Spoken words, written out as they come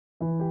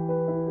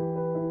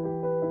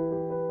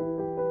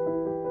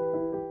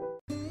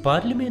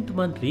පාර්ලිමේන්තු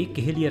මන්ත්‍රී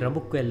කෙහෙලිය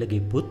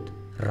රඹුක්වැල්ලගේ පුත්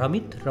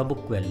රමිත්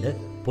රඹුක්වැල්ල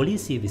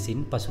පොලිසිය විසින්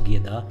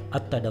පසුගියදා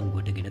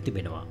අත්අඩංගුවට ගෙන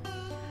තිබෙනවා.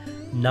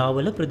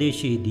 නාවල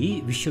ප්‍රදේශයේදී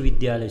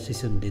විශ්වවිද්‍යාල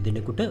සිසුන්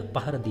දෙදෙනෙකුට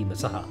පහර දීම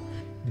සහ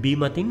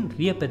බීමතින්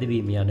රිය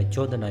පැදවීම යන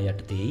චෝදනා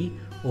යටතේයි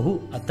ඔහු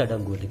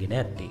අත්අඩංගුවට ගෙන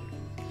ඇත්තේ.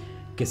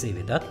 කෙසේ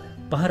වෙතත්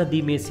පහර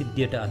දීමේ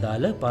සිද්ධියට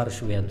අදාළ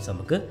පාර්ශවයන්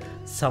සමග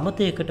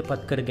සමතයකට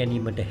පත්කර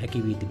ගැනීමට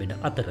හැකි වී තිබෙන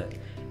අතර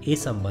ඒ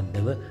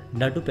සම්බන්ධව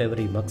නඩු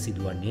පැවරීමක්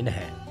සිදුවන්නේ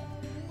නැහැ.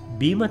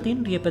 බීමතින්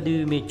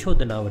රියපැදවීමේ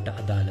චෝදනාවට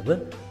අදාළව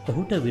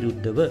ඔහුට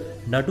විරුද්ධව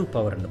නඩු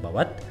පවරන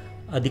බවත්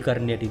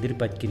අධිකරණයට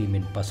ඉදිරිපත්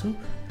කිරීමෙන් පසු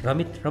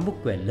රමිත්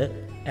රඹුක්වැල්ල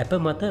ඇප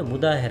මත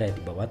මුදා හැර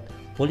ඇති බවත්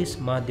පොලිස්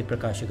මාධ්‍ය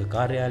ප්‍රකාශක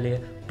කාර්යාලය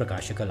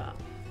ප්‍රකාශ කළා.